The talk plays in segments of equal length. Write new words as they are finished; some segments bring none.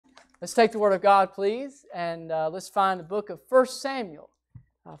Let's take the Word of God, please, and let's find the book of 1 Samuel.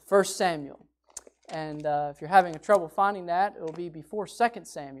 1 Samuel. And if you're having trouble finding that, it will be before 2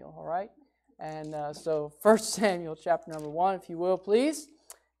 Samuel, all right? And so 1 Samuel chapter number 1, if you will, please.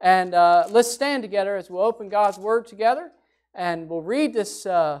 And let's stand together as we'll open God's Word together, and we'll read this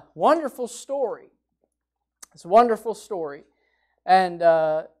wonderful story. This wonderful story. And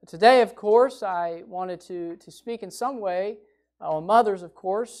today, of course, I wanted to speak in some way on mothers, of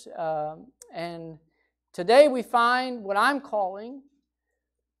course. And today we find what I'm calling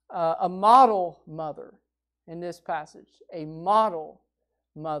a model mother in this passage. A model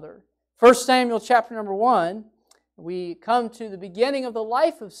mother. 1 Samuel chapter number 1, we come to the beginning of the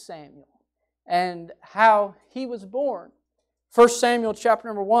life of Samuel and how he was born. 1 Samuel chapter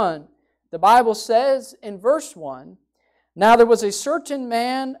number 1, the Bible says in verse 1, "Now there was a certain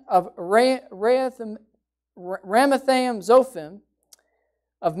man of Ramathaim Zophim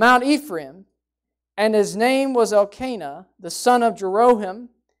of Mount Ephraim, and his name was Elkanah, the son of Jeroham,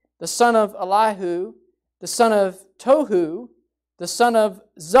 the son of Elihu, the son of Tohu, the son of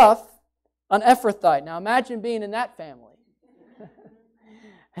Zuph, an Ephrathite." Now imagine being in that family.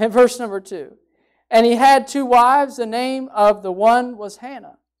 And verse number 2, "And he had 2 wives, the name of the one was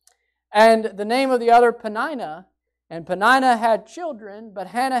Hannah, and the name of the other Peninnah. And Peninnah had children, but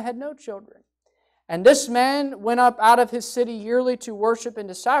Hannah had no children. And this man went up out of his city yearly to worship and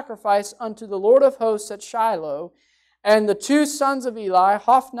to sacrifice unto the Lord of hosts at Shiloh. And the 2 sons of Eli,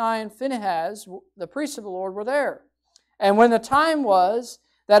 Hophni and Phinehas, the priests of the Lord, were there. And when the time was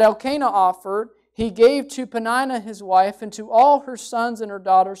that Elkanah offered, he gave to Peninnah his wife and to all her sons and her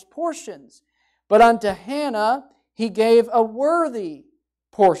daughters portions. But unto Hannah he gave a worthy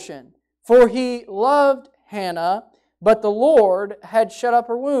portion, for he loved Hannah, but the Lord had shut up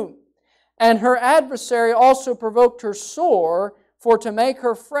her womb. And her adversary also provoked her sore, for to make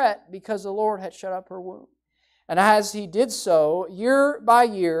her fret, because the Lord had shut up her womb. And as he did so, year by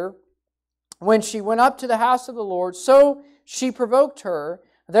year, when she went up to the house of the Lord, so she provoked her.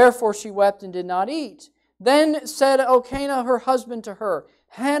 Therefore she wept and did not eat. Then said Elkanah her husband to her,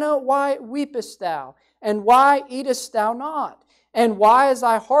 Hannah, why weepest thou? And why eatest thou not? And why is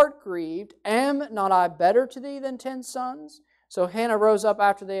thy heart grieved? Am not I better to thee than 10 sons? So Hannah rose up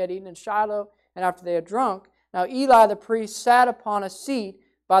after they had eaten in Shiloh, and after they had drunk. Now Eli the priest sat upon a seat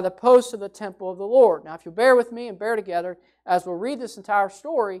by the post of the temple of the Lord. Now if you'll bear with me and bear together as we'll read this entire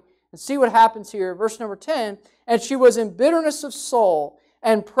story and see what happens here. Verse number 10, "And she was in bitterness of soul,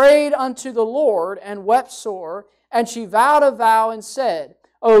 and prayed unto the Lord, and wept sore. And she vowed a vow, and said,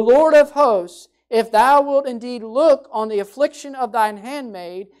 O Lord of hosts, if thou wilt indeed look on the affliction of thine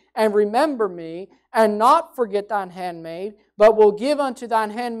handmaid, and remember me, and not forget thine handmaid, but will give unto thine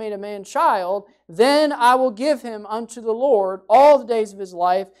handmaid a man-child, then I will give him unto the Lord all the days of his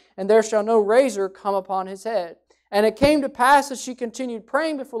life, and there shall no razor come upon his head. And it came to pass, as she continued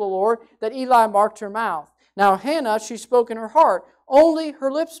praying before the Lord, that Eli marked her mouth. Now Hannah, she spoke in her heart, only her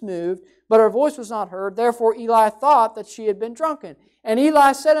lips moved, but her voice was not heard. Therefore Eli thought that she had been drunken. And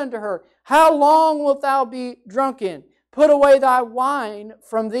Eli said unto her, How long wilt thou be drunken? Put away thy wine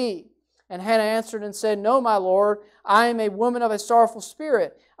from thee. And Hannah answered and said, No, my Lord, I am a woman of a sorrowful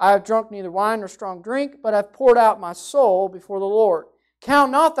spirit. I have drunk neither wine nor strong drink, but have poured out my soul before the Lord.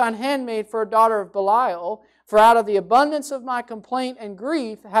 Count not thine handmaid for a daughter of Belial, for out of the abundance of my complaint and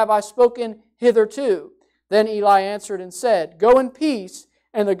grief have I spoken hitherto. Then Eli answered and said, Go in peace,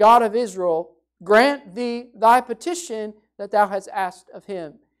 and the God of Israel grant thee thy petition that thou hast asked of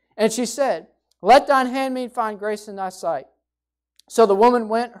him. And she said, Let thine handmaid find grace in thy sight. So the woman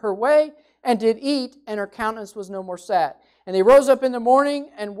went her way and did eat, and her countenance was no more sad. And they rose up in the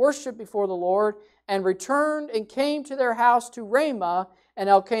morning and worshipped before the Lord, and returned and came to their house to Ramah. And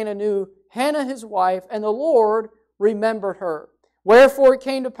Elkanah knew Hannah his wife, and the Lord remembered her. Wherefore it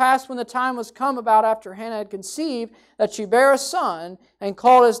came to pass, when the time was come about after Hannah had conceived, that she bare a son, and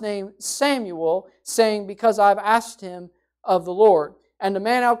called his name Samuel, saying, Because I have asked him of the Lord. And the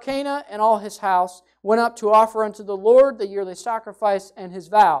man Elkanah and all his house went up to offer unto the Lord the yearly sacrifice and his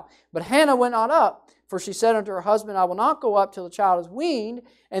vow. But Hannah went not up, for she said unto her husband, I will not go up till the child is weaned,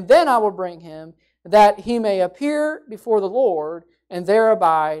 and then I will bring him, that he may appear before the Lord, and there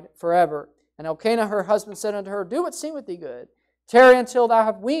abide forever. And Elkanah her husband said unto her, Do what seemeth thee good. Tarry until thou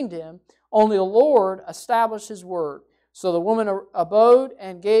have weaned him. Only the Lord established his word. So the woman abode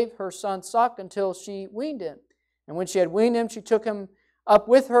and gave her son suck until she weaned him. And when she had weaned him, she took him up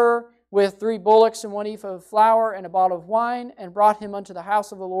with her with 3 bullocks and 1 ephah of flour and a bottle of wine, and brought him unto the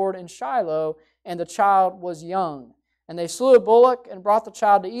house of the Lord in Shiloh, and the child was young. And they slew a bullock and brought the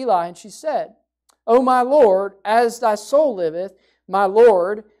child to Eli, and she said, O my Lord, as thy soul liveth, my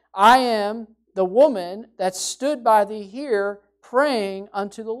Lord, I am the woman that stood by thee here praying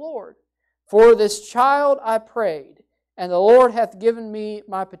unto the Lord. For this child I prayed, and the Lord hath given me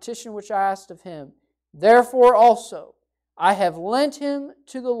my petition which I asked of him. Therefore also I have lent him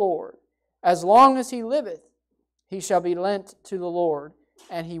to the Lord. As long as he liveth, he shall be lent to the Lord,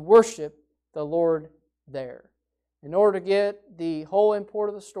 and he worshiped the Lord there. In order to get the whole import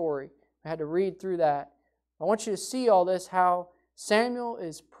of the story, I had to read through that. I want you to see all this, how Samuel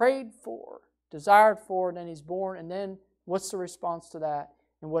is prayed for, desired for, and then he's born, and then what's the response to that,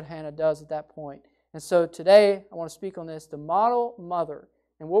 and what Hannah does at that point. And so today, I want to speak on this, the model mother.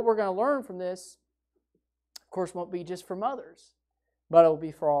 And what we're going to learn from this, of course, won't be just for mothers, but it will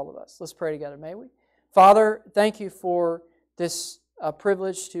be for all of us. Let's pray together, may we? Father, thank you for this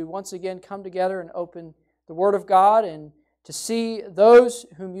privilege to once again come together and open the Word of God and to see those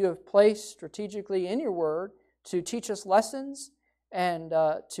whom you have placed strategically in your Word to teach us lessons and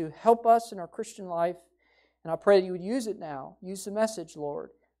to help us in our Christian life. And I pray that you would use it now. Use the message, Lord.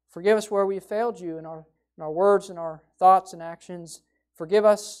 Forgive us where we have failed you in our words and our thoughts and actions. Forgive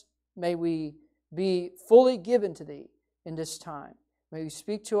us. May we be fully given to Thee in this time. May you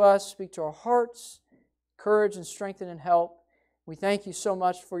speak to us, speak to our hearts, courage and strengthen and help. We thank you so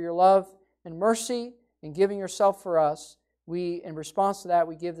much for your love and mercy in giving yourself for us. We, in response to that,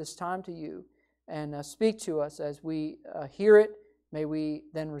 we give this time to you and speak to us as we hear it. May we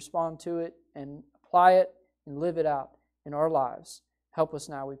then respond to it and apply it and live it out in our lives. Help us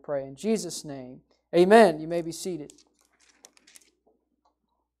now, we pray. In Jesus' name, amen. You may be seated.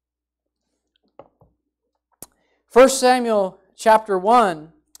 1 Samuel chapter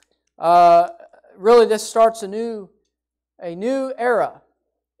 1, really this starts a new era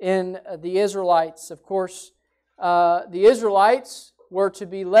in the Israelites. Of course, the Israelites were to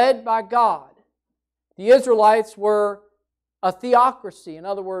be led by God. The Israelites were a theocracy. In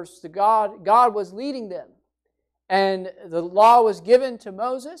other words, God was leading them. And the law was given to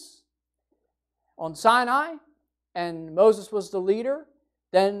Moses on Sinai, and Moses was the leader.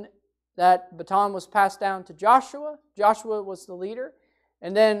 Then that baton was passed down to Joshua. Joshua was the leader.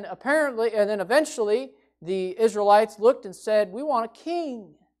 And then eventually, the Israelites looked and said, we want a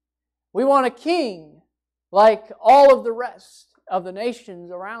king. We want a king like all of the rest of the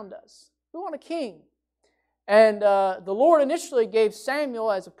nations around us. We want a king. And the Lord initially gave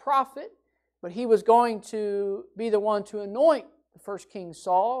Samuel as a prophet, but he was going to be the one to anoint the first king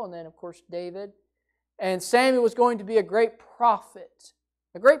Saul, and then, of course, David. And Samuel was going to be a great prophet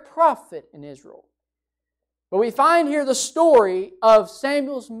in Israel. But we find here the story of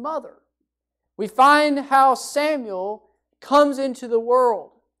Samuel's mother. We find how Samuel comes into the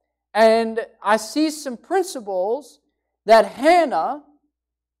world. And I see some principles that Hannah,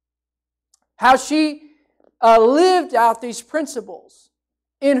 how she lived out these principles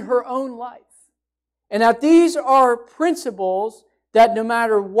in her own life. And that these are principles that no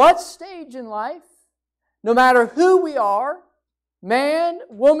matter what stage in life, no matter who we are, man,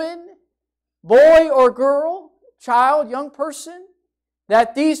 woman, boy or girl, child, young person,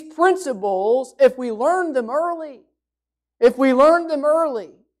 that these principles, if we learn them early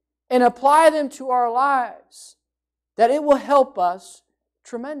and apply them to our lives, that it will help us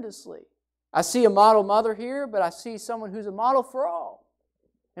tremendously. I see a model mother here, but I see someone who's a model for all.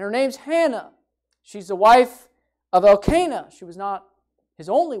 And her name's Hannah. She's the wife of Elkanah. She was not his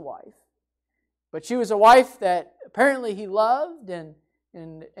only wife, but she was a wife that apparently he loved and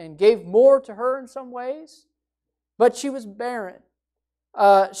gave more to her in some ways. But she was barren.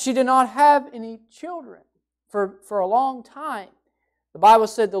 She did not have any children for a long time. The Bible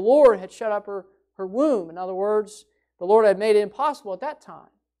said the Lord had shut up her womb. In other words, the Lord had made it impossible at that time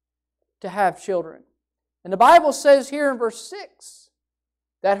to have children. And the Bible says here in verse 6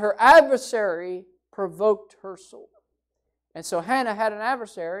 that her adversary provoked her soul. And so Hannah had an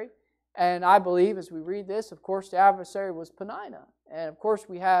adversary, and I believe as we read this, of course, the adversary was Peninnah. And of course,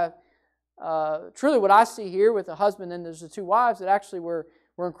 we have truly what I see here with the husband and there's the two wives that actually were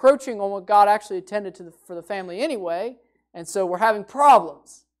encroaching on what God actually intended for the family anyway. And so we're having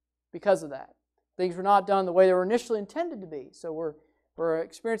problems because of that. Things were not done the way they were initially intended to be. So we're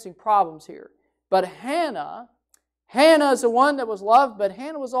experiencing problems here. But Hannah is the one that was loved, but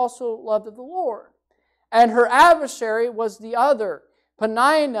Hannah was also loved of the Lord. And her adversary was the other,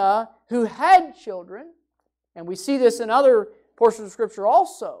 Peninnah, who had children. And we see this in other portions of Scripture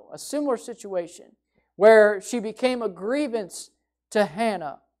also, a similar situation, where she became a grievance to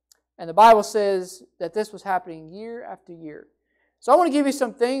Hannah. And the Bible says that this was happening year after year. So I want to give you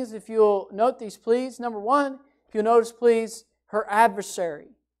some things, if you'll note these, please. Number one, if you'll notice, please, her adversary.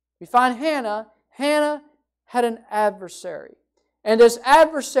 We find Hannah had an adversary. And this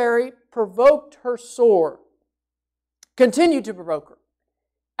adversary provoked her sore, continued to provoke her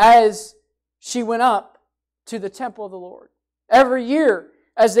as she went up to the temple of the Lord. Every year,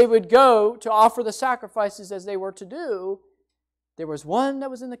 as they would go to offer the sacrifices as they were to do, there was one that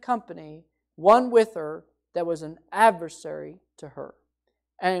was in the company, one with her, that was an adversary to her.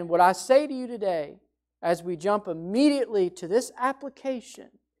 And what I say to you today, as we jump immediately to this application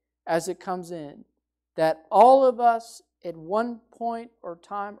as it comes in, that all of us at one point or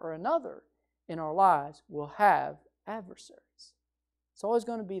time or another in our lives will have adversaries. It's always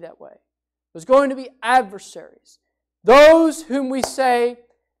going to be that way. There's going to be adversaries. Those whom we say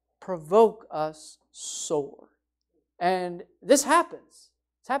provoke us sore. And this happens.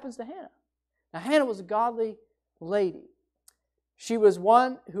 This happens to Hannah. Now, Hannah was a godly lady. She was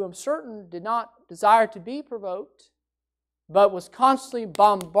one who I'm certain did not desire to be provoked, but was constantly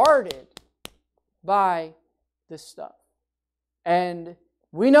bombarded by this stuff. And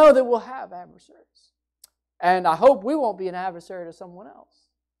we know that we'll have adversaries. And I hope we won't be an adversary to someone else.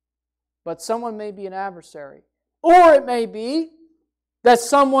 But someone may be an adversary. Or it may be that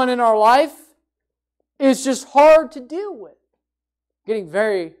someone in our life is just hard to deal with. Getting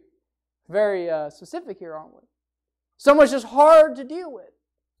very, very specific here, aren't we? Someone's just hard to deal with.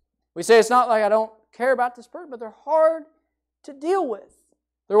 We say it's not like I don't care about this person, but they're hard to deal with.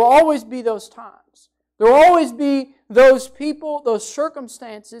 There will always be those times. There will always be those people, those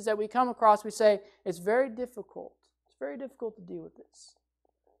circumstances that we come across. We say, it's very difficult. It's very difficult to deal with this.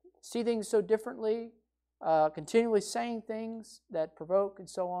 See things so differently, continually saying things that provoke and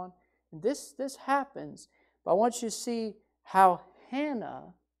so on. And this happens, but I want you to see how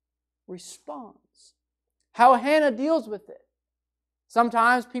Hannah responds. How Hannah deals with it.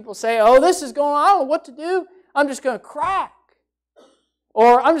 Sometimes people say, oh, this is going on, I don't know what to do. I'm just going to crack.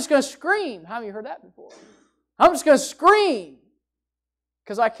 Or I'm just going to scream. How many of you heard that before? I'm just going to scream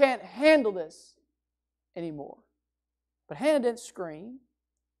because I can't handle this anymore. But Hannah didn't scream.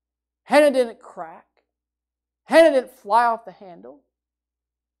 Hannah didn't crack. Hannah didn't fly off the handle.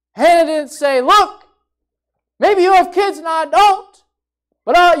 Hannah didn't say, look, maybe you have kids and I don't,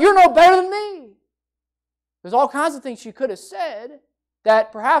 but you're no better than me. There's all kinds of things she could have said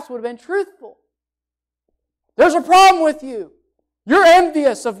that perhaps would have been truthful. There's a problem with you. You're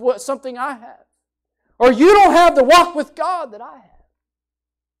envious of something I have. Or you don't have the walk with God that I have.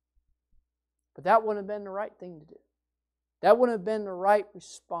 But that wouldn't have been the right thing to do. That wouldn't have been the right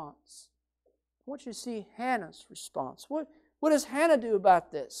response. I want you to see Hannah's response. What does Hannah do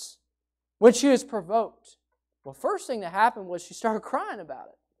about this when she is provoked? Well, first thing that happened was she started crying about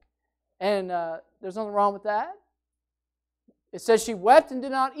it. And there's nothing wrong with that. It says she wept and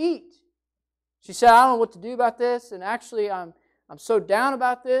did not eat. She said, I don't know what to do about this, and actually I'm so down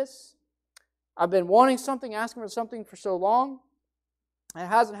about this. I've been wanting something, asking for something for so long, and it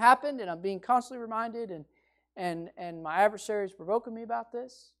hasn't happened, and I'm being constantly reminded, and my adversary is provoking me about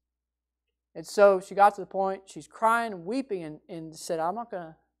this. And so she got to the point, she's crying and weeping, and said, I'm not going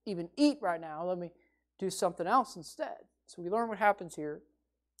to even eat right now. Let me do something else instead. So we learn what happens here.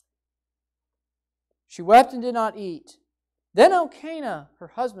 She wept and did not eat. Then Elkanah, her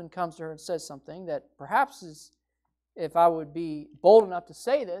husband, comes to her and says something that perhaps is, if I would be bold enough to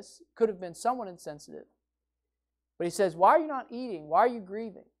say this, could have been somewhat insensitive. But he says, why are you not eating? Why are you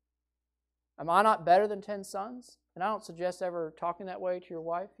grieving? Am I not better than 10 sons? And I don't suggest ever talking that way to your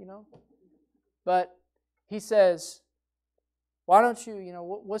wife, But he says, why don't you,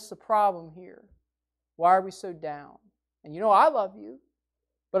 what's the problem here? Why are we so down? And I love you.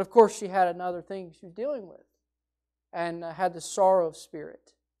 But of course she had another thing she was dealing with. And had the sorrow of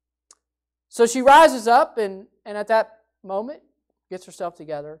spirit. So she rises up and at that moment gets herself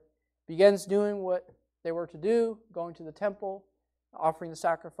together, begins doing what they were to do, going to the temple, offering the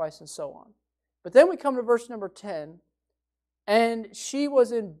sacrifice and so on. But then we come to verse number 10, and she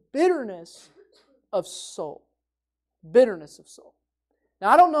was in bitterness of soul. Bitterness of soul. Now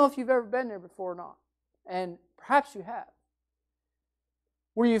I don't know if you've ever been there before or not, and perhaps you have,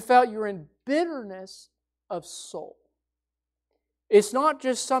 where you felt you were in bitterness of soul. It's not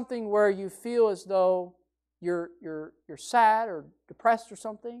just something where you feel as though you're sad or depressed or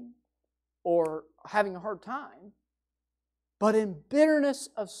something, or having a hard time, but in bitterness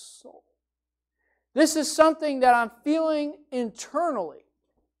of soul. This is something that I'm feeling internally.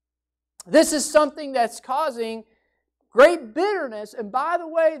 This is something that's causing great bitterness. And by the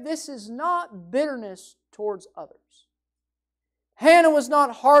way, this is not bitterness towards others. Hannah was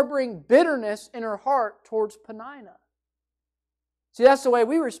not harboring bitterness in her heart towards Peninnah. See, that's the way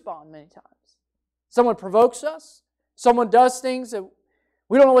we respond many times. Someone provokes us. Someone does things that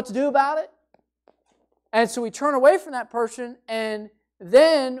we don't know what to do about it. And so we turn away from that person, and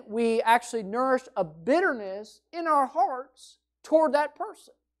then we actually nourish a bitterness in our hearts toward that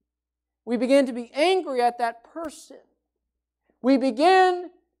person. We begin to be angry at that person. We begin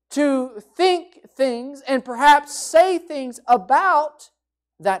to think things and perhaps say things about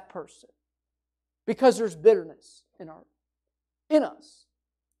that person because there's bitterness in us.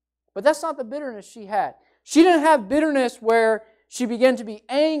 But that's not the bitterness she had. She didn't have bitterness where she began to be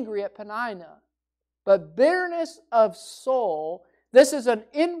angry at Peninnah, but bitterness of soul. This is an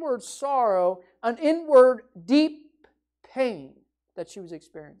inward sorrow, an inward deep pain that she was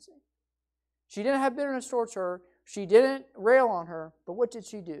experiencing. She didn't have bitterness towards her. She didn't rail on her. But what did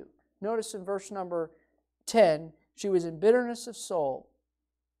she do? Notice in verse number 10, she was in bitterness of soul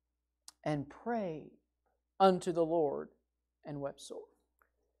and prayed unto the Lord and wept sore.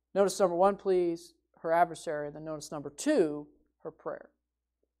 Notice number 1, please, her adversary. And then notice number 2, her prayer.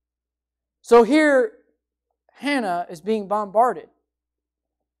 So here, Hannah is being bombarded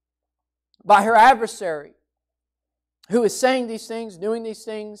by her adversary, who is saying these things, doing these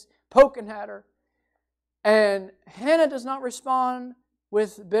things, poking at her. And Hannah does not respond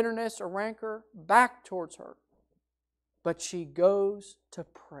with bitterness or rancor back towards her, but she goes to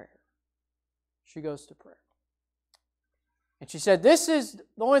prayer. She goes to prayer. And she said, this is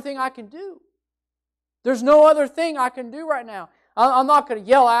the only thing I can do. There's no other thing I can do right now. I'm not going to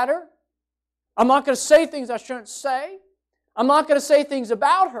yell at her. I'm not going to say things I shouldn't say. I'm not going to say things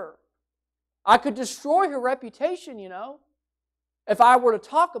about her. I could destroy her reputation, if I were to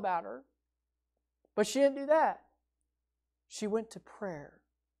talk about her. But she didn't do that. She went to prayer.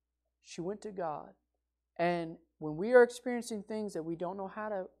 She went to God. And when we are experiencing things that we don't know how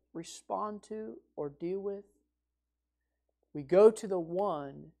to respond to or deal with, we go to the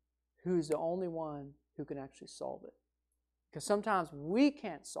one who's the only one who can actually solve it. Because sometimes we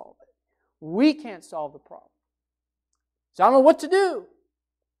can't solve it. We can't solve the problem. So I don't know what to do.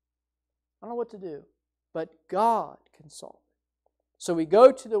 I don't know what to do. But God can solve it. So we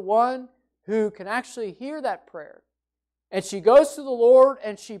go to the one who can actually hear that prayer. And she goes to the Lord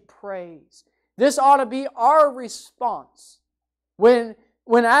and she prays. This ought to be our response when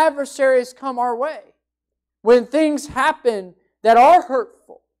adversaries come our way. When things happen that are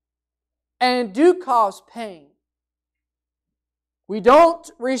hurtful and do cause pain. We don't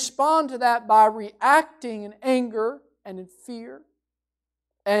respond to that by reacting in anger and in fear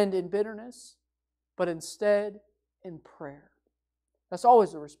and in bitterness, but instead in prayer. That's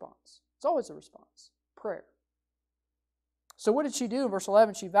always the response. It's always a response. Prayer. So what did she do? In verse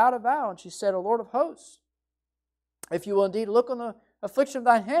 11, she vowed a vow, and she said, O Lord of hosts, if you will indeed look on the affliction of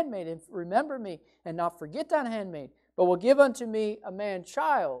thine handmaid, and remember me, and not forget thine handmaid, but will give unto me a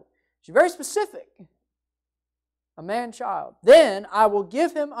man-child. She's very specific. A man-child. Then I will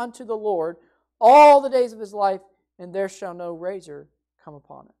give him unto the Lord all the days of his life, and there shall no razor come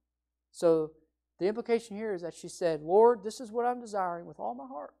upon it. So the implication here is that she said, Lord, this is what I'm desiring with all my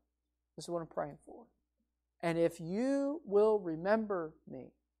heart. This is what I'm praying for. And if you will remember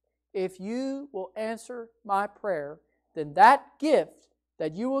me, if you will answer my prayer, then that gift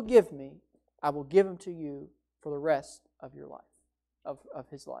that you will give me, I will give him to you for the rest of your life, of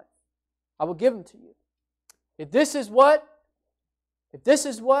his life. I will give him to you. If this is what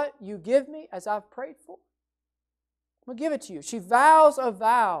you give me as I've prayed for, I'm going to give it to you. She vows a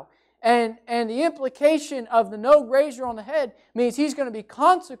vow. And the implication of the no razor on the head means he's going to be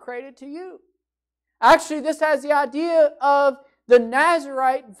consecrated to you. Actually, this has the idea of the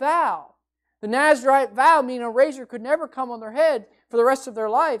Nazirite vow. The Nazirite vow meaning a razor could never come on their head for the rest of their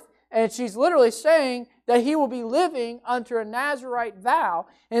life. And she's literally saying that he will be living under a Nazirite vow.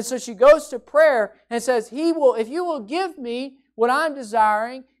 And so she goes to prayer and says, if you will give me what I'm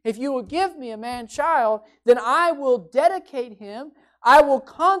desiring, if you will give me a man-child, then I will dedicate him, I will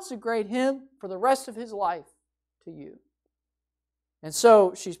consecrate him for the rest of his life to you. And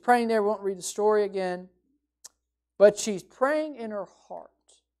so she's praying there. We won't read the story again. But she's praying in her heart.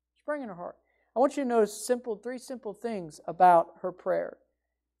 She's praying in her heart. I want you to notice three simple things about her prayer.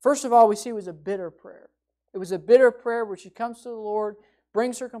 First of all, we see it was a bitter prayer. It was a bitter prayer where she comes to the Lord,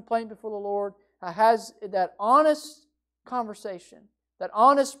 brings her complaint before the Lord, has that honest conversation, that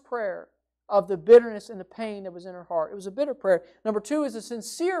honest prayer of the bitterness and the pain that was in her heart. It was a bitter prayer. Number 2 is a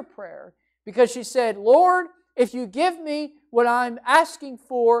sincere prayer because she said, Lord, if you give me what I'm asking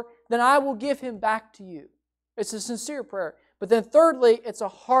for, then I will give him back to you. It's a sincere prayer. But then thirdly, it's a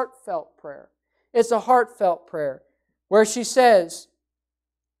heartfelt prayer. It's a heartfelt prayer where she says,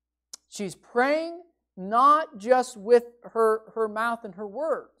 she's praying not just with her mouth and her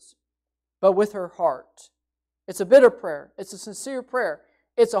words, but with her heart. It's a bitter prayer. It's a sincere prayer.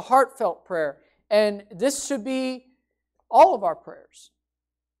 It's a heartfelt prayer. And this should be all of our prayers.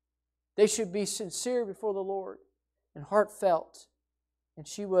 They should be sincere before the Lord and heartfelt. And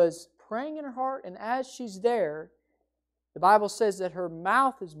she was praying in her heart, and as she's there, the Bible says that her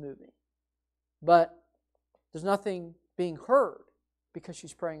mouth is moving, but there's nothing being heard because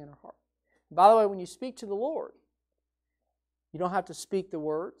she's praying in her heart. And by the way, when you speak to the Lord, you don't have to speak the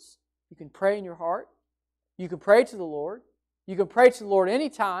words. You can pray in your heart. You can pray to the Lord. You can pray to the Lord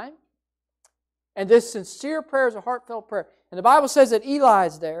anytime. And this sincere prayer is a heartfelt prayer. And the Bible says that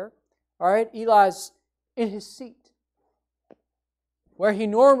Eli's there. All right, Eli's in his seat, where he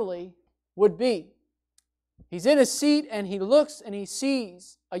normally would be. He's in his seat and he looks and he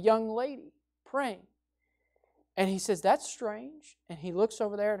sees a young lady praying. And he says, that's strange. And he looks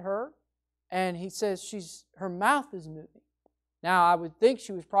over there at her and he says, her mouth is moving. Now, I would think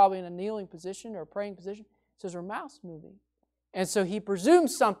she was probably in a kneeling position or a praying position. He says, her mouth's moving. And so he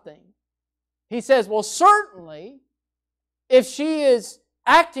presumes something. He says, well, certainly, if she is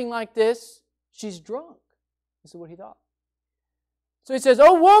acting like this, she's drunk. This is what he thought. So he says,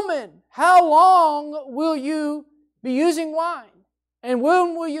 oh woman, how long will you be using wine? And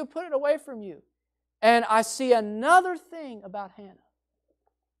when will you put it away from you? And I see another thing about Hannah.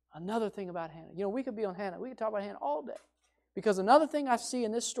 Another thing about Hannah. You know, we could be on Hannah. We could talk about Hannah all day. Because another thing I see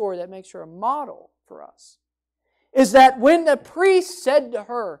in this story that makes her a model for us is that when the priest said to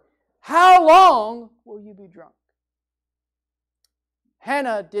her, how long will you be drunk?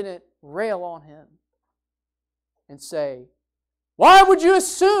 Hannah didn't rail on him and say, why would you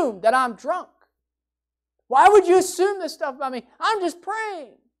assume that I'm drunk? Why would you assume this stuff about me? I'm just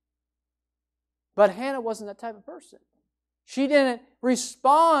praying. But Hannah wasn't that type of person. She didn't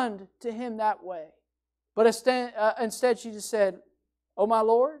respond to him that way. But instead she just said, oh my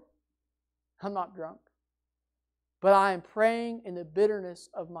Lord, I'm not drunk. But I am praying in the bitterness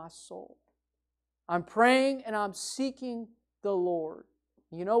of my soul. I'm praying and I'm seeking the Lord.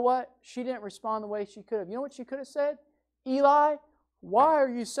 You know what? She didn't respond the way she could have. You know what she could have said? Eli, why are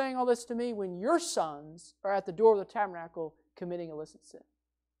you saying all this to me when your sons are at the door of the tabernacle committing illicit sin?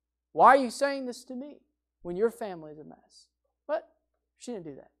 Why are you saying this to me when your family is a mess? But she didn't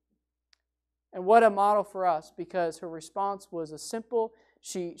do that. And what a model for us, because her response was a simple,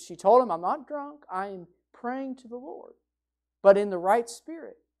 she told him, I'm not drunk, I am praying to the Lord. But in the right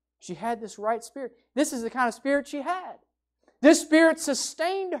spirit. She had this right spirit. This is the kind of spirit she had. This spirit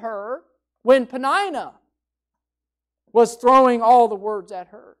sustained her when Peninnah was throwing all the words at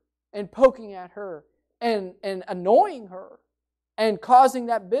her and poking at her and annoying her and causing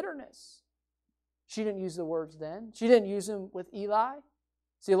that bitterness. She didn't use the words then. She didn't use them with Eli.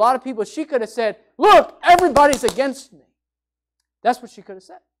 See, a lot of people, she could have said, look, everybody's against me. That's what she could have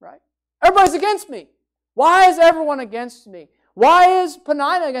said, right? Everybody's against me. Why is everyone against me? Why is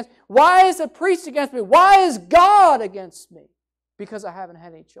Peninnah against me? Why is the priest against me? Why is God against me? Because I haven't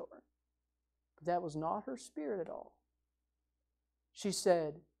had any children. But that was not her spirit at all. She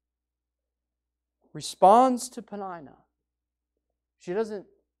said, responds to Peninnah. She doesn't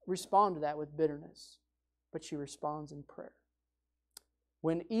respond to that with bitterness, but she responds in prayer.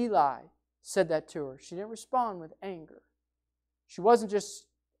 When Eli said that to her, she didn't respond with anger. She wasn't just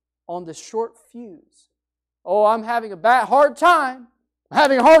on the short fuse. Oh, I'm having a hard time. I'm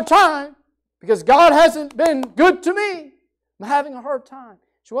having a hard time because God hasn't been good to me. I'm having a hard time.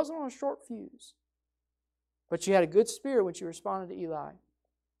 She wasn't on a short fuse. But she had a good spirit when she responded to Eli.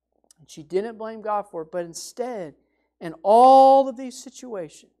 And she didn't blame God for it, but instead, in all of these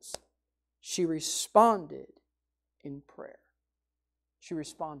situations, she responded in prayer. She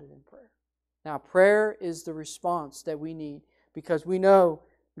responded in prayer. Now, prayer is the response that we need because we know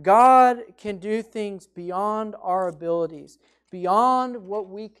God can do things beyond our abilities, beyond what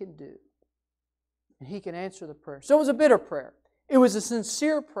we can do. And He can answer the prayer. So it was a bitter prayer. It was a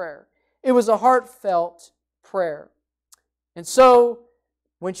sincere prayer. It was a heartfelt prayer. And so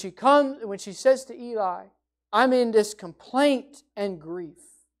when she says to Eli, I'm in this complaint and grief.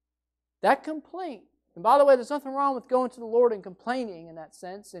 That complaint, and by the way, there's nothing wrong with going to the Lord and complaining in that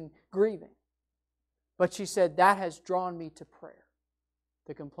sense and grieving. But she said, that has drawn me to prayer.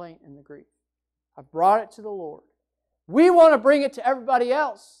 The complaint and the grief. I've brought it to the Lord. We want to bring it to everybody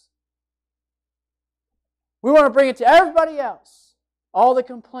else. We want to bring it to everybody else. All the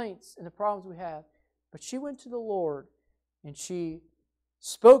complaints and the problems we have. But she went to the Lord and she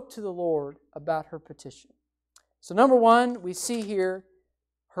spoke to the Lord about her petition. So number one, we see here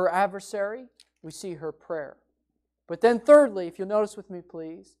her adversary. We see her prayer. But then thirdly, if you'll notice with me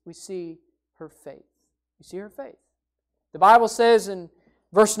please, we see her faith. You see her faith. The Bible says in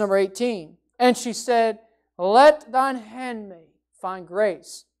verse number 18, and she said, let thine handmaid find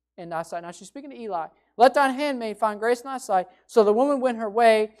grace in thy sight. Now she's speaking to Eli. Let thine handmaid find grace in thy sight. So the woman went her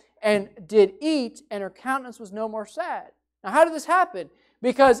way and did eat, and her countenance was no more sad. Now how did this happen?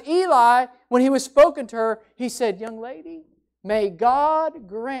 Because Eli, when he was spoken to her, he said, young lady, may God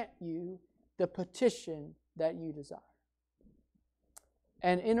grant you the petition that you desire.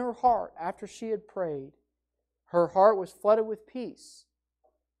 And in her heart, after she had prayed, her heart was flooded with peace,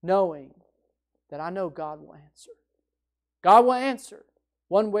 knowing that I know God will answer. God will answer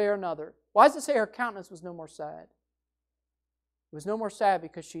one way or another. Why does it say her countenance was no more sad? It was no more sad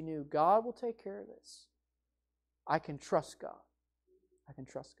because she knew God will take care of this. I can trust God. I can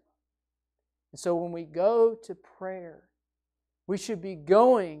trust God. And so when we go to prayer, we should be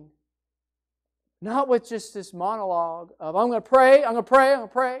going not with just this monologue of I'm going to pray, I'm going to pray, I'm going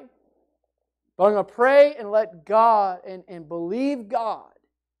to pray. But I'm going to pray and let God and believe God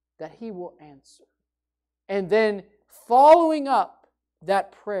that He will answer. And then following up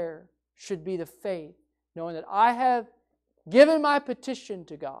that prayer should be the faith, knowing that I have given my petition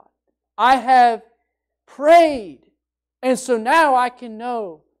to God. I have prayed. And so now I can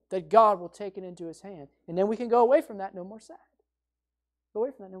know that God will take it into His hand. And then we can go away from that no more sad. Go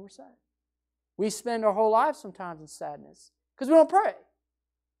away from that no more sad. We spend our whole lives sometimes in sadness because we don't pray.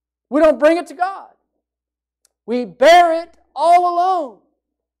 We don't bring it to God. We bear it all alone.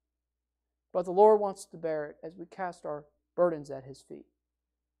 But the Lord wants to bear it as we cast our burdens at His feet.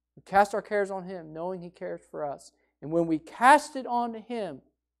 We cast our cares on Him, knowing He cares for us. And when we cast it on to Him,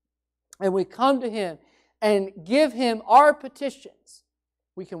 and we come to Him and give Him our petitions,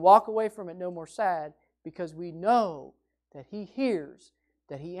 we can walk away from it no more sad because we know that He hears,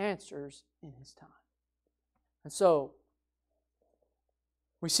 that He answers in His time. And so,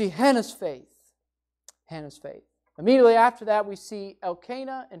 we see Hannah's faith. Hannah's faith. Immediately after that, we see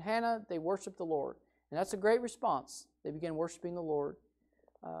Elkanah and Hannah, they worship the Lord. And that's a great response. They begin worshiping the Lord,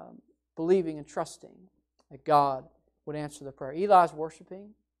 believing and trusting that God would answer the prayer. Eli's worshiping,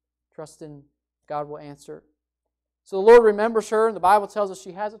 trusting God will answer. So the Lord remembers her, and the Bible tells us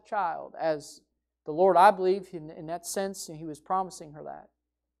she has a child. As the Lord, I believe, in that sense, He was promising her that.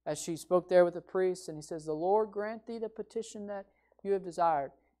 As she spoke there with the priest, and He says, the Lord grant thee the petition that you have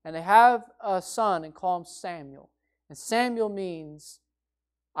desired. And they have a son and call him Samuel. And Samuel means,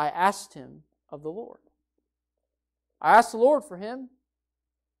 I asked him of the Lord. I asked the Lord for him,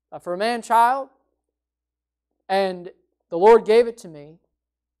 for a man-child, and the Lord gave it to me.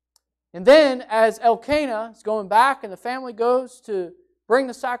 And then, as Elkanah is going back and the family goes to bring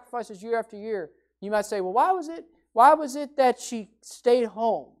the sacrifices year after year, you might say, well, why was it that she stayed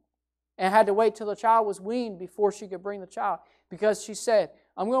home and had to wait till the child was weaned before she could bring the child? Because she said,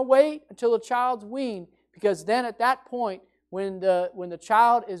 I'm going to wait until the child's weaned, because then at that point, when the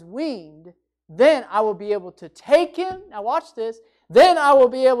child is weaned, then I will be able to take him, now watch this, then I will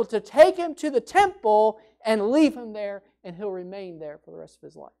be able to take him to the temple and leave him there, and he'll remain there for the rest of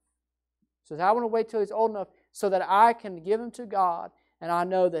his life. So I want to wait till he's old enough so that I can give him to God, and I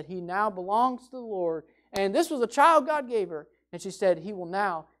know that he now belongs to the Lord. And this was a child God gave her, and she said he will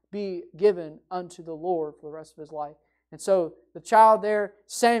now be given unto the Lord for the rest of his life. And so the child there,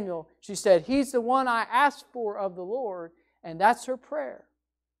 Samuel, she said, he's the one I asked for of the Lord, and that's her prayer.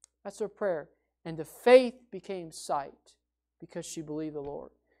 That's her prayer. And the faith became sight because she believed the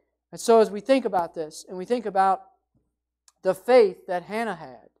Lord. And so as we think about this, and we think about the faith that Hannah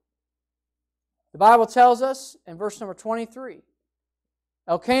had, the Bible tells us in verse number 23,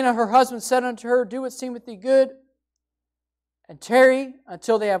 Elkanah, her husband, said unto her, do what seemeth thee good, and tarry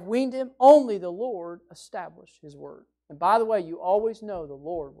until they have weaned him. Only the Lord establish His word. And by the way, you always know the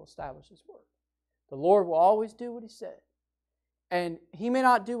Lord will establish His word. The Lord will always do what He said. And He may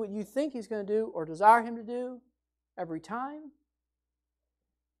not do what you think He's going to do or desire Him to do every time,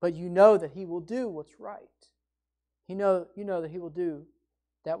 but you know that He will do what's right. You know that He will do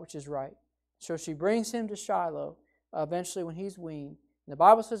that which is right. So she brings him to Shiloh eventually when he's weaned. And the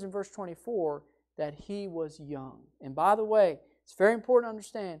Bible says in verse 24 that he was young. And by the way, it's very important to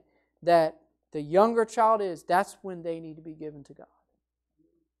understand that the younger child that's when they need to be given to God.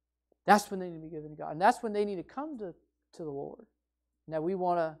 That's when they need to be given to God. And that's when they need to come to the Lord. Now we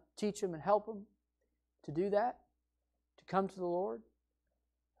want to teach them and help them to do that, to come to the Lord.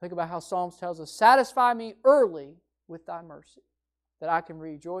 Think about how Psalms tells us, satisfy me early with thy mercy, that I can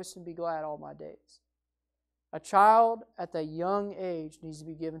rejoice and be glad all my days. A child at that young age needs to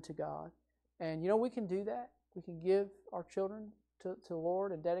be given to God. And we can do that. We can give our children to the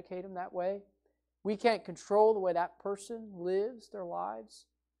Lord and dedicate them that way. We can't control the way that person lives their lives.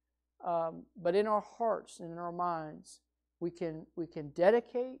 But in our hearts and in our minds, we can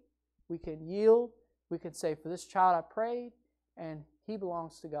dedicate, we can yield, we can say, for this child I prayed, and he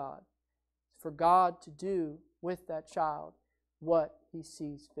belongs to God. For God to do with that child what he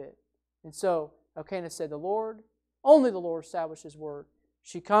sees fit. And so Elkanah said, only the Lord established his word.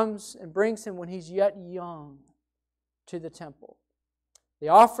 She comes and brings him when he's yet young to the temple. They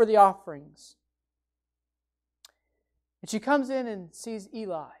offer the offerings. And she comes in and sees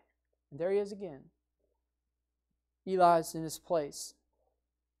Eli. And there he is again. Eli's in his place.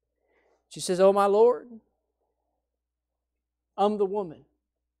 She says, "Oh, my Lord, I'm the woman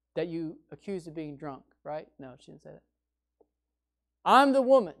that you accused of being drunk." Right? No, she didn't say that. "I'm the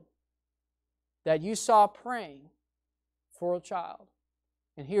woman that you saw praying for a child.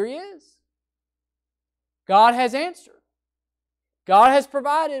 And here he is. God has answered. God has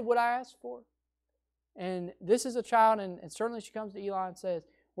provided what I asked for. And this is a child, and certainly she comes to Eli and says,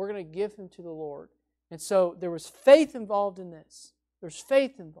 we're going to give him to the Lord." And so there was faith involved in this. There's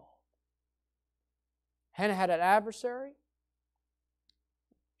faith involved. Hannah had an adversary.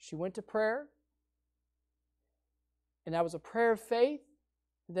 She went to prayer. And that was a prayer of faith.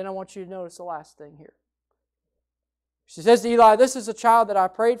 And then I want you to notice the last thing here. She says to Eli, "This is a child that I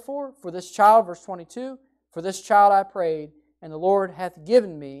prayed for. For this child," verse 22, "for this child I prayed, and the Lord hath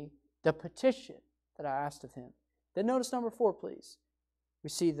given me the petition that I asked of him." Then notice number 4, please. We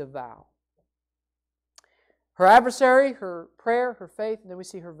see the vow. Her adversary, her prayer, her faith, and then we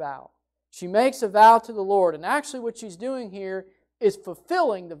see her vow. She makes a vow to the Lord. And actually what she's doing here is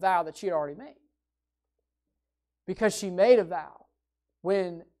fulfilling the vow that she had already made. Because she made a vow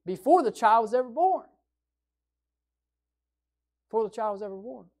before the child was ever born. Before the child was ever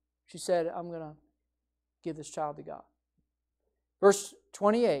born. She said, "I'm going to give this child to God." Verse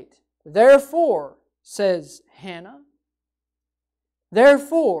 28. "Therefore," says Hannah,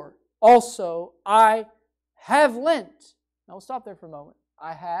 "therefore also I have lent." Now we'll stop there for a moment.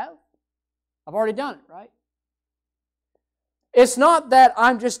 I have. I've already done it, right? It's not that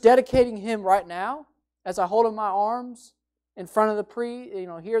I'm just dedicating him right now as I hold him in my arms in front of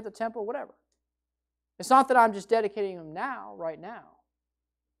the here at the temple, whatever. It's not that I'm just dedicating him now, right now.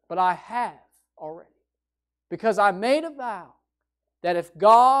 But I have already. Because I made a vow that if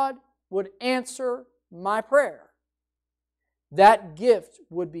God would answer my prayer, that gift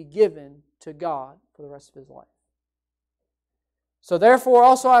would be given to God for the rest of his life. "So therefore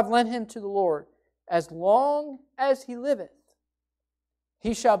also I have lent him to the Lord. As long as he liveth,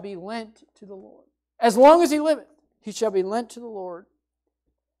 he shall be lent to the Lord." As long as he liveth, he shall be lent to the Lord.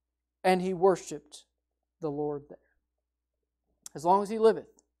 And he worshipped the Lord there. As long as he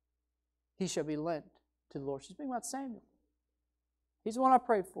liveth, he shall be lent to the Lord. She's speaking about Samuel. He's the one I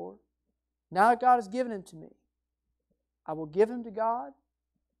prayed for. Now that God has given him to me, I will give him to God.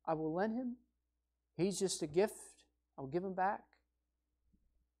 I will lend him. He's just a gift. I will give him back.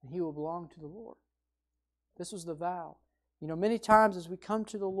 And he will belong to the Lord. This was the vow. Many times as we come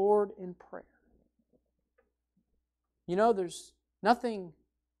to the Lord in prayer, there's nothing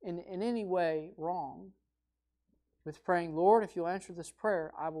in any way wrong with praying, "Lord, if you'll answer this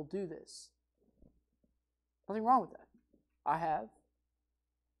prayer, I will do this." Nothing wrong with that. I have.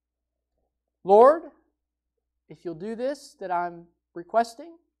 "Lord, if you'll do this that I'm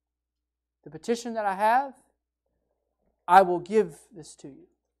requesting, the petition that I have, I will give this to you.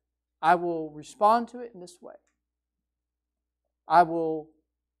 I will respond to it in this way. I will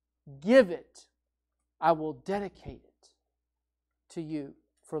give it. I will dedicate it to you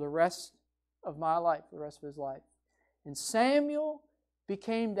for the rest of my life, for the rest of his life." And Samuel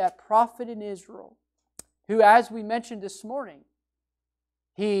became that prophet in Israel who, as we mentioned this morning,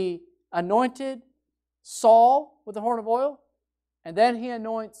 he anointed Saul with the horn of oil, and then he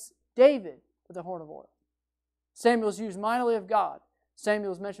anoints David with the horn of oil. Samuel is used mightily of God.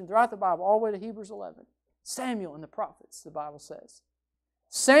 Samuel is mentioned throughout the Bible, all the way to Hebrews 11. Samuel and the prophets, the Bible says.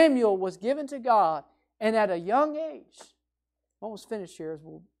 Samuel was given to God, and at a young age, almost finished here,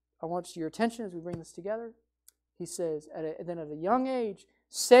 I want your attention as we bring this together. He says, then at a young age,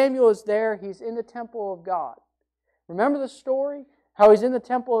 Samuel is there, he's in the temple of God. Remember the story? How he's in the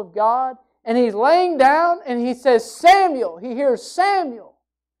temple of God, and he's laying down, and he says, "Samuel." He hears Samuel.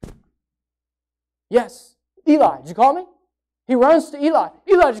 "Yes, Eli, did you call me?" He runs to Eli.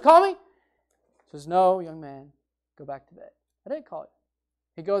 "Eli, did you call me?" He says, "No, young man, go back to bed." "I didn't call you."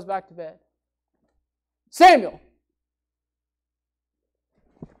 He goes back to bed. "Samuel."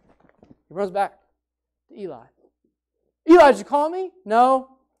 He runs back to Eli. "Eli, did you call me?"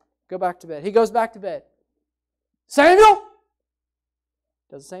 "No." "Go back to bed." He goes back to bed. "Samuel."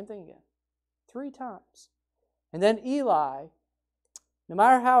 Does the same thing again. 3 times. And then Eli, no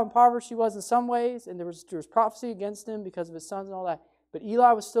matter how impoverished he was in some ways, and there was prophecy against him because of his sons and all that, but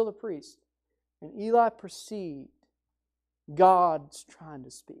Eli was still the priest. And Eli perceived God's trying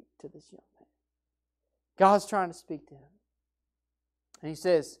to speak to this young man. God's trying to speak to him. And He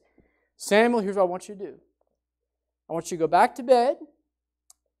says, Samuel, here's what I want you to do. I want you to go back to bed.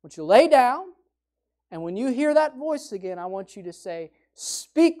 I want you to lay down. And when you hear that voice again, I want you to say,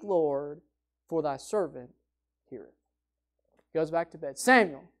 Speak, Lord, for thy servant heareth. He goes back to bed.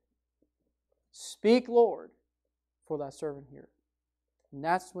 Samuel, speak, Lord, for thy servant heareth. And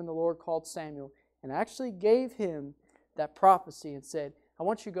that's when the Lord called Samuel and actually gave him that prophecy and said, I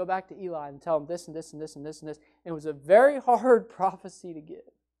want you to go back to Eli and tell him this and this and this and this and this. And it was a very hard prophecy to give.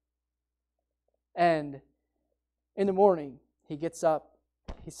 And in the morning, he gets up,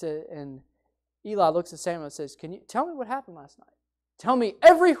 he said, and Eli looks at Samuel and says, Can you tell me what happened last night? Tell me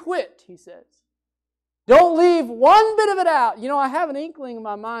every whit, he says. Don't leave one bit of it out. You know, I have an inkling in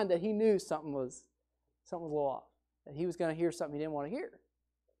my mind that he knew something was a little off, that he was going to hear something he didn't want to hear.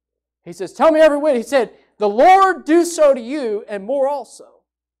 He says, tell me every whit. He said, the Lord do so to you and more also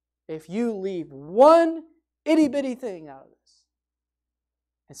if you leave one itty-bitty thing out of this.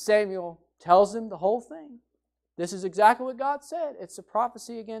 And Samuel tells him the whole thing. This is exactly what God said. It's a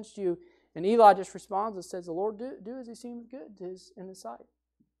prophecy against you. And Eli just responds and says, the Lord do as He seems good in His sight.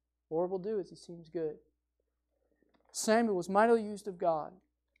 The Lord will do as He seems good. Samuel was mightily used of God.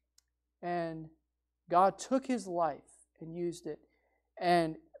 And God took his life and used it.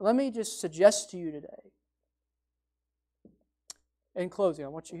 And let me just suggest to you today, in closing, I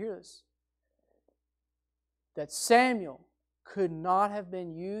want you to hear this, that Samuel could not have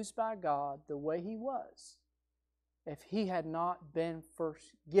been used by God the way he was if he had not been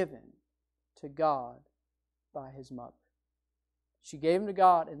first given to God by his mother. She gave him to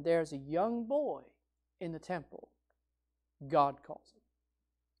God, and there's a young boy in the temple. God calls him.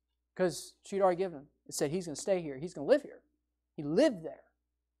 Because she'd already given him. It said he's going to stay here. He's going to live here. He lived there.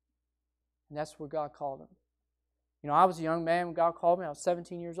 And that's where God called him. You know, I was a young man when God called me. I was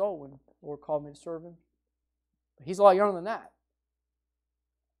 17 years old when the Lord called me to serve Him. But he's a lot younger than that.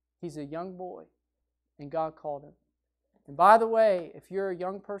 He's a young boy, and God called him. And by the way, if you're a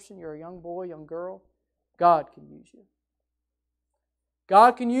young person, you're a young boy, young girl, God can use you.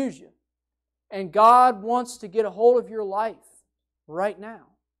 God can use you. And God wants to get a hold of your life right now.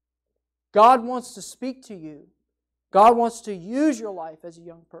 God wants to speak to you. God wants to use your life as a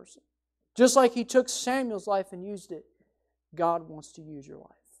young person. Just like He took Samuel's life and used it, God wants to use your life.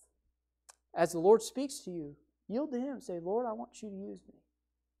 As the Lord speaks to you, yield to Him. Say, Lord, I want you to use me.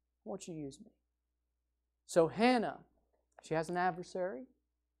 I want you to use me. So Hannah, she has an adversary.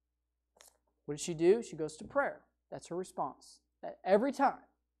 What does she do? She goes to prayer. That's her response. Every time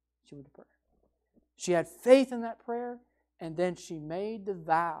she went to prayer. She had faith in that prayer, and then she made the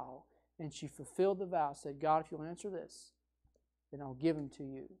vow, and she fulfilled the vow. Said, God, if you'll answer this, then I'll give him to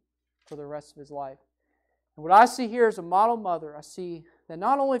you for the rest of his life. And what I see here is a model mother. I see that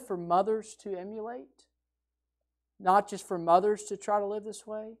not only for mothers to emulate, not just for mothers to try to live this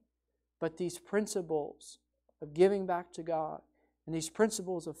way, but these principles of giving back to God, and these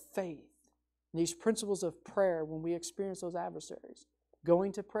principles of faith, and these principles of prayer when we experience those adversaries.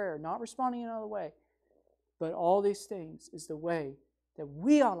 Going to prayer, not responding in another way, but all these things is the way that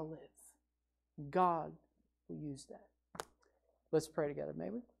we ought to live. God will use that. Let's pray together, may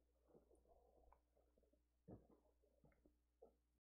we?